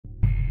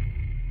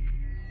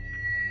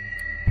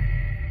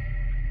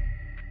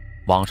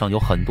网上有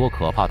很多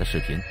可怕的视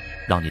频，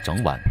让你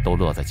整晚都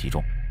乐在其中。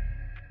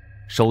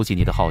收起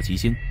你的好奇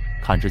心，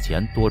看之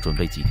前多准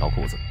备几条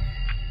裤子。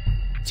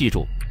记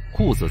住，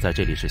裤子在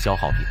这里是消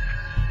耗品。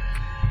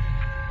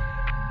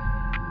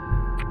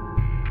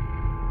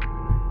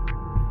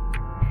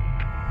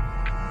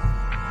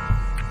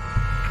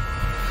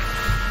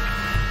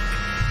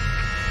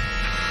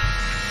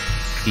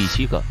第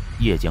7个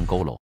夜间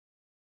佝偻。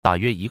大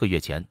约1个月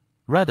前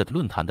 ，Reddit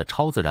论坛的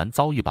超自然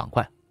遭遇板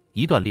块，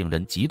一段令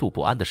人极度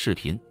不安的视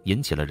频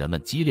引起了人们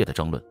激烈的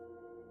争论。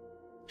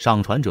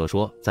上传者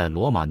说，在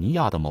罗马尼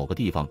亚的某个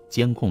地方，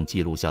监控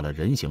记录下了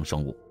人形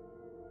生物。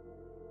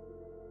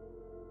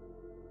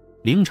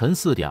凌晨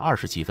4点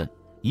27分，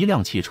一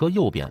辆汽车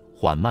右边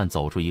缓慢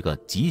走出一个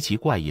极其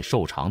怪异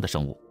瘦长的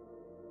生物。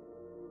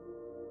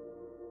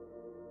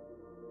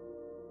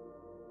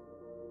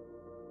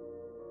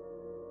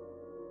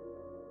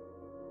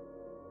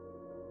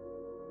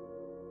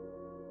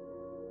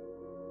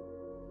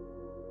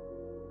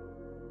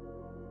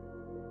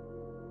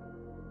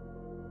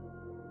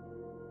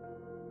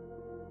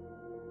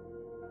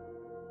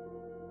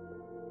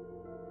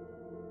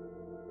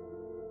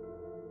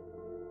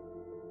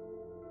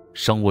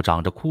生物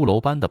长着骷髅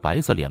般的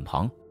白色脸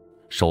庞，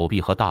手臂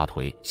和大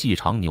腿细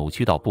长扭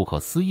曲到不可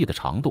思议的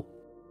长度，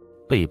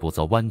背部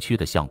则弯曲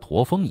得像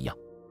驼峰一样。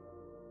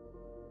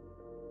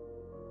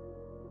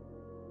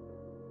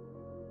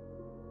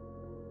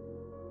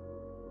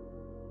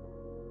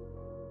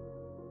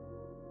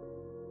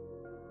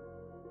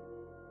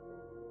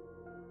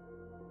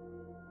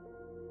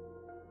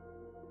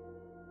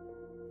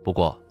不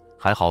过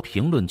还好，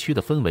评论区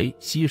的氛围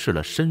稀释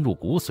了深入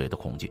骨髓的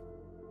恐惧。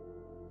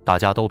大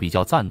家都比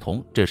较赞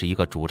同这是一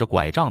个拄着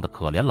拐杖的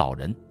可怜老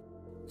人，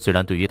虽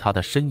然对于他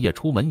的深夜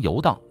出门游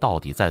荡到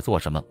底在做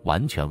什么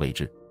完全未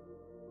知。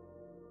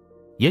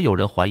也有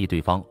人怀疑对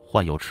方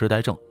患有痴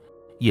呆症，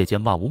夜间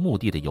漫无目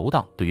的的游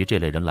荡对于这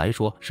类人来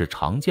说是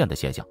常见的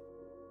现象。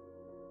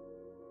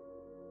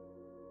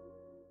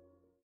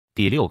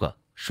第6个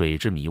水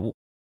之迷雾。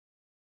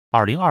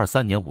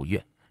2023年5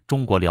月，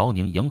中国辽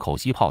宁营口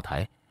西炮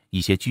台，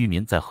一些居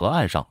民在河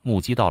岸上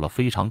目击到了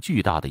非常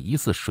巨大的疑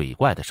似水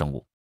怪的生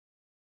物。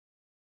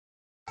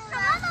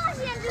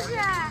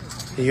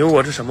哎呦，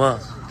我这什么？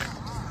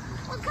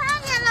我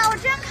看见了，我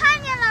真看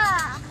见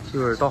了。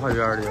就是到海边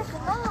的。什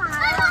么玩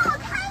意儿？我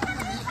看见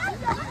了一条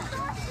小的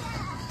东西。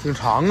挺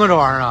长啊，这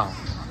玩意儿啊，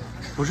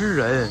不是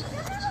人，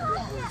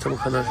怎么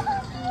可能是？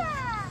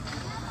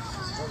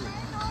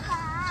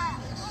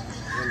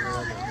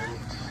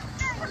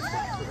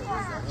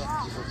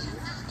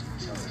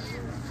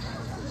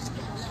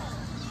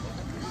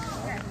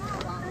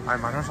哎，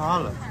马上上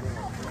岸了。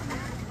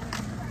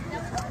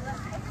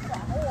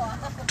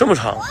这么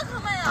长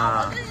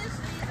啊！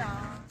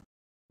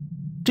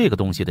这个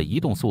东西的移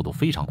动速度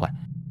非常快，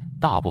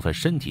大部分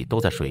身体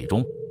都在水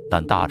中，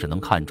但大致能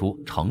看出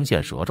呈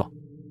现蛇状。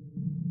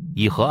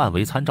以河岸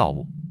为参照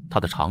物，它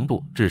的长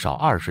度至少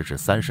20至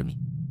30米。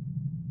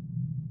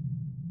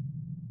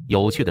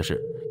有趣的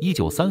是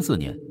，1934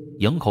年，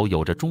营口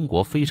有着中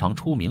国非常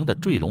出名的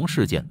坠龙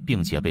事件，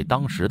并且被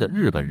当时的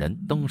日本人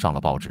登上了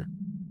报纸。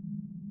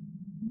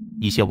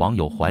一些网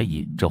友怀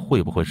疑这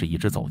会不会是一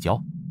只走蛟。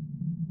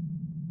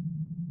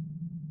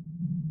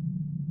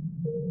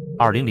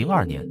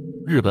2002年，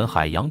日本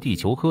海洋地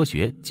球科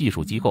学技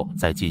术机构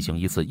在进行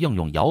一次应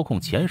用遥控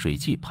潜水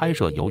器拍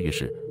摄游鱼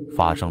时，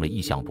发生了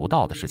意想不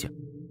到的事情。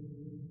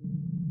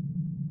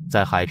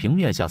在海平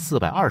面下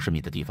420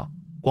米的地方，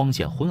光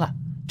线昏暗，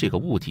这个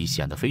物体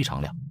显得非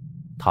常亮，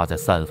它在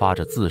散发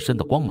着自身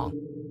的光芒。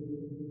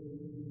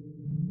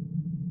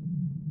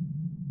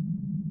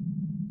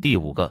第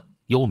5个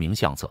幽冥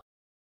相册。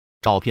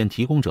照片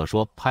提供者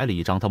说，拍了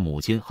一张他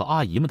母亲和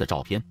阿姨们的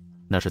照片，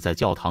那是在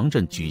教堂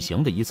镇举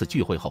行的一次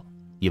聚会后，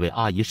一位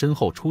阿姨身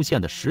后出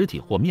现的实体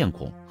或面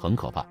孔很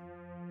可怕。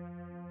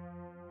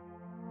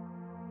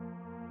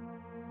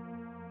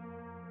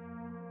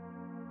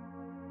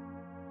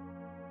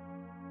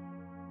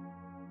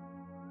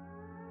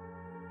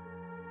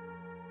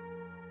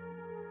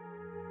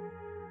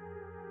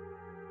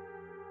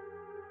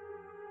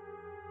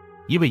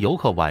一位游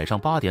客晚上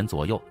8点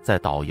左右，在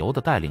导游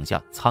的带领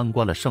下参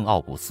观了圣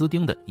奥古斯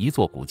丁的一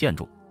座古建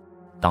筑。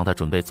当他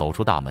准备走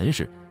出大门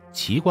时，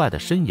奇怪的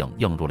身影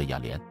映入了眼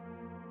帘。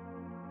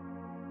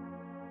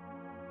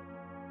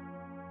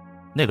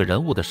那个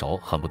人物的手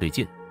很不对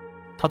劲，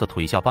他的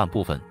腿下半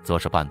部分则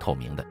是半透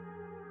明的。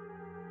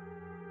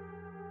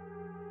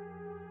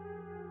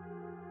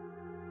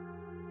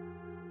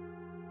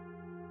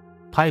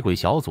拍鬼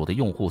小组的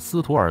用户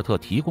斯图尔特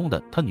提供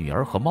的他女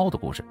儿和猫的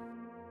故事。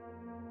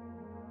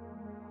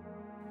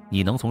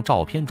你能从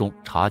照片中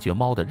察觉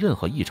猫的任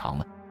何异常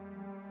吗？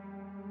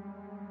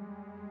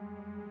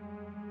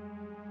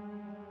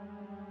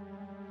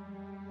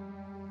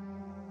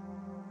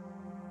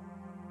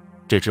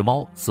这只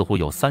猫似乎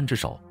有3只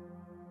手。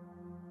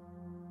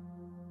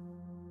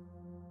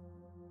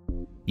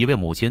一位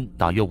母亲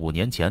大约5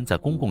年前在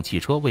公共汽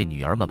车为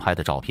女儿们拍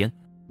的照片，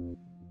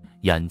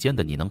眼尖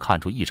的你能看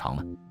出异常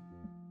吗？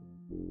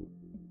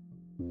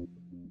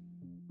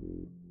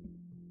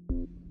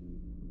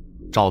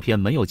照片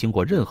没有经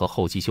过任何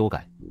后期修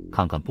改，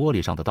看看玻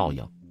璃上的倒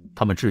影，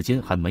他们至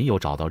今还没有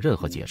找到任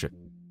何解释。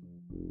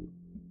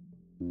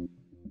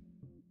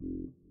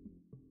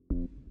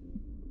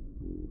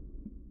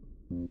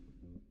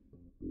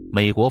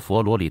美国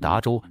佛罗里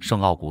达州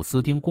圣奥古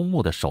斯丁公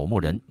墓的守墓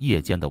人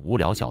夜间的无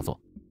聊小作。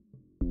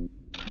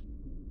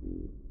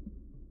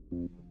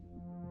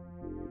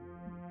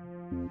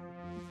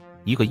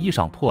一个衣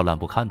裳破烂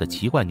不堪的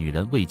奇怪女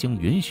人未经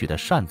允许的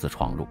擅自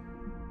闯入，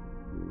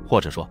或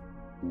者说，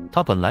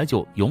她本来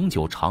就永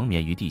久长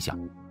眠于地下。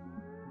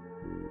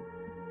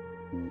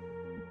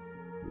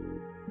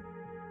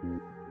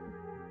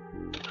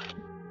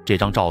这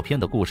张照片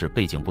的故事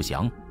背景不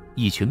详，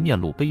一群面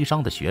露悲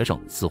伤的学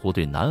生似乎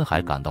对男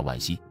孩感到惋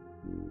惜，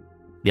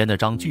连那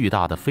张巨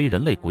大的非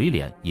人类鬼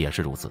脸也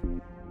是如此。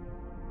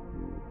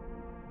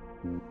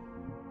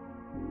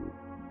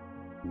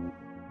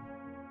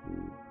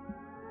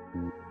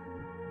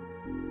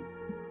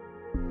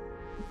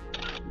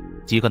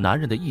几个男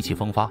人的意气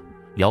风发，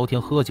聊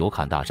天喝酒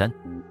侃大山。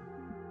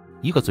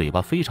一个嘴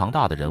巴非常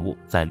大的人物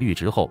在绿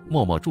植后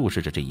默默注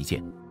视着这一切。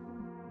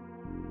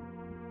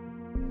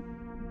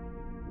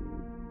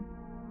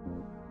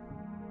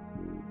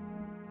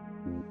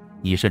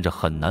你甚至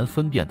很难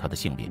分辨他的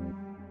性别。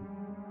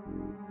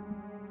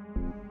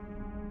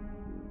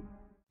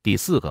第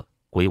4个，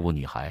鬼舞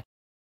女孩。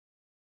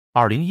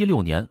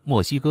2016年，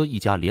墨西哥一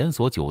家连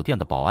锁酒店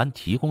的保安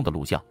提供的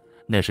录像，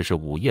那时是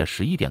午夜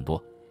11点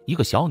多，一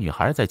个小女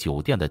孩在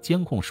酒店的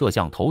监控摄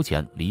像头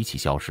前离奇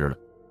消失了。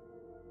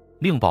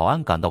令保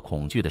安感到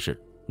恐惧的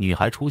是，女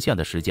孩出现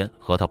的时间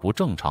和她不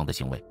正常的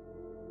行为。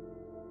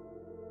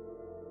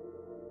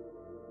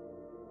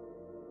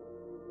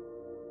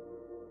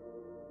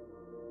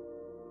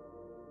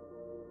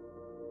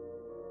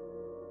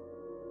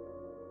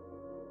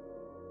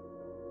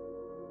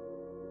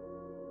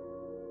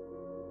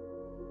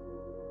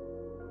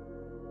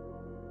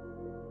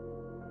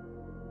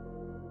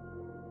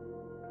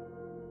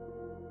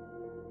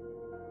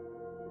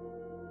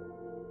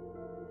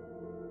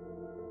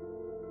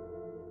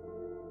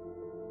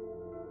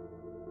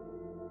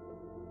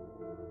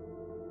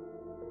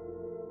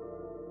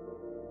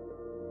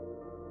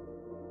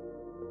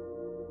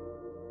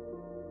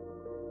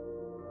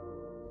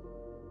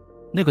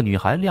那个女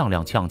孩踉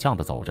踉跄跄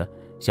地走着，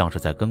像是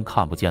在跟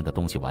看不见的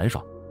东西玩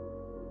耍。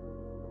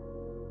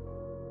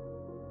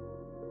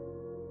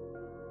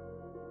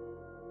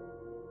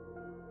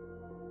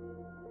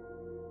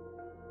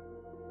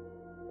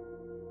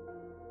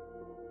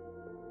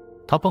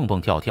她蹦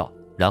蹦跳跳，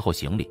然后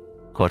行礼，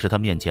可是她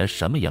面前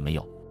什么也没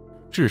有，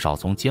至少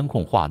从监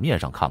控画面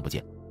上看不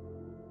见。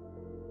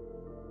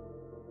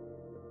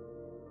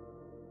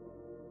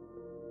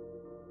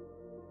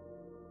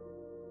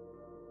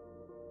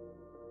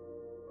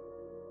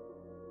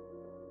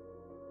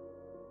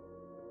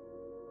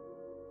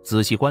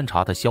仔细观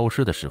察他消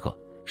失的时刻，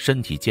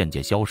身体渐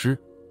渐消失，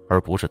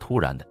而不是突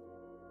然的。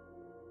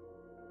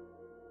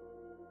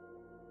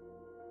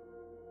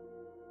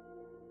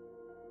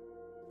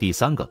第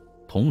3个，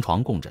同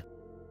床共枕。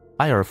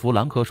埃尔弗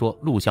兰科说，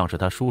录像是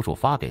他叔叔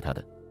发给他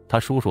的，他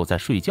叔叔在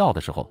睡觉的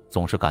时候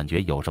总是感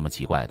觉有什么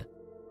奇怪的。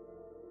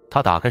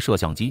他打开摄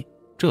像机，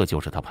这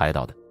就是他拍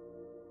到的。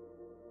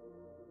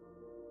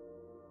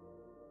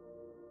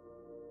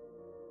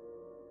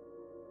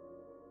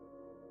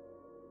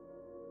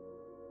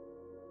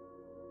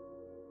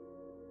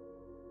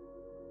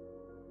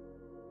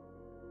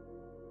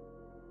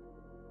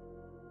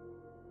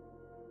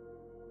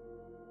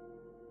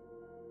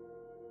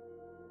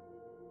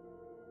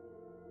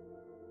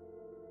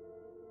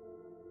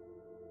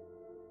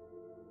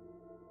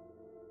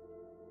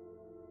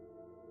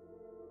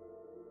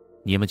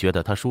你们觉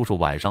得他叔叔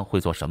晚上会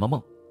做什么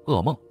梦？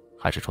噩梦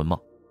还是春梦？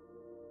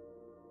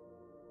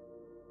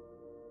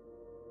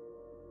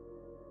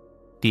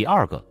第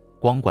2个，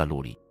光怪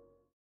陆离。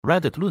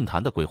Reddit 论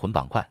坛的鬼魂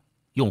板块，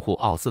用户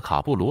奥斯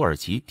卡布鲁尔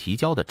奇提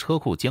交的车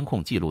库监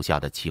控记录下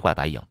的奇怪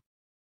白影。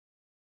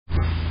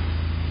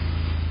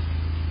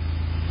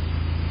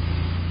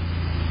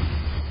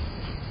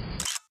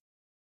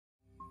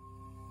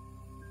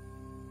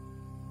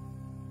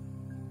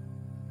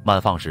慢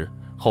放时，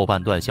后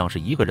半段像是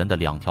一个人的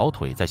2条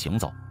腿在行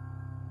走。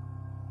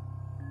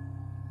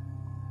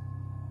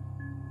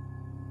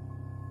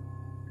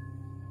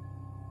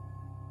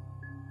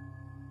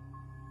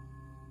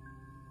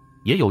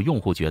也有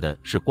用户觉得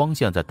是光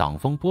线在挡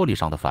风玻璃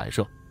上的反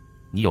射，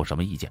你有什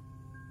么意见？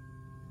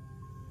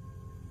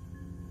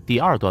第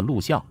2段录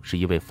像是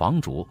一位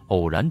房主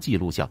偶然记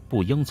录下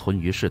不应存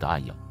于世的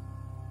暗影。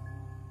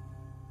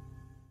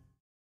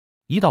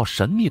一道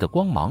神秘的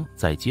光芒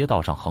在街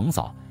道上横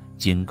扫，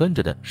紧跟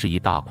着的是一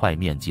大块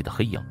面积的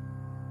黑影。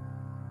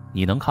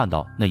你能看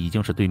到那已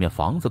经是对面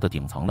房子的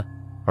顶层了，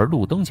而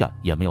路灯下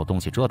也没有东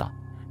西遮挡，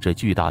这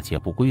巨大且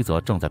不规则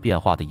正在变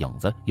化的影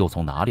子又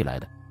从哪里来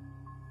的？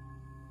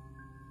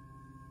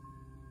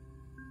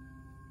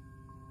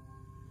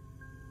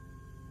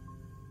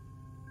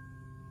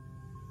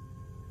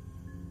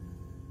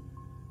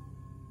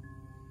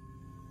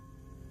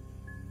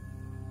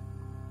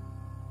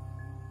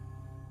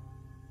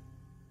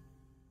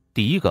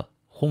第一个，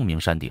轰鸣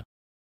山顶。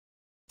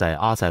在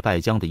阿塞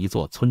拜疆的一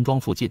座村庄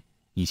附近，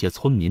一些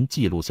村民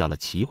记录下了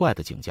奇怪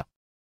的景象。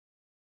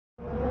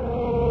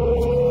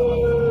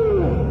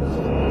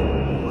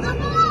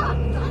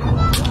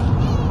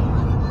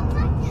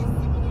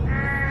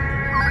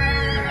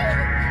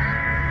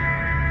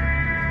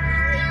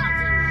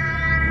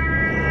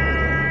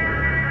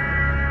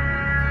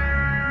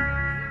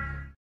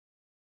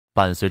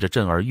伴随着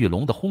震耳欲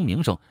聋的轰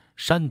鸣声，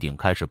山顶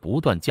开始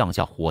不断降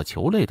下火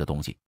球类的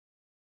东西。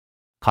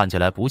看起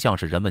来不像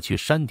是人们去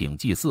山顶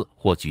祭祀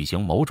或举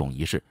行某种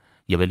仪式，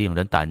因为令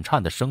人胆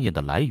颤的声音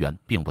的来源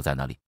并不在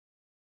那里。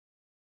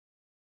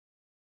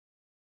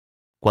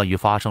关于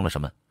发生了什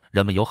么，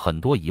人们有很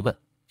多疑问，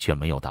却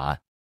没有答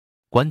案。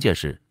关键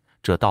是，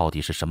这到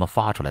底是什么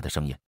发出来的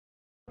声音？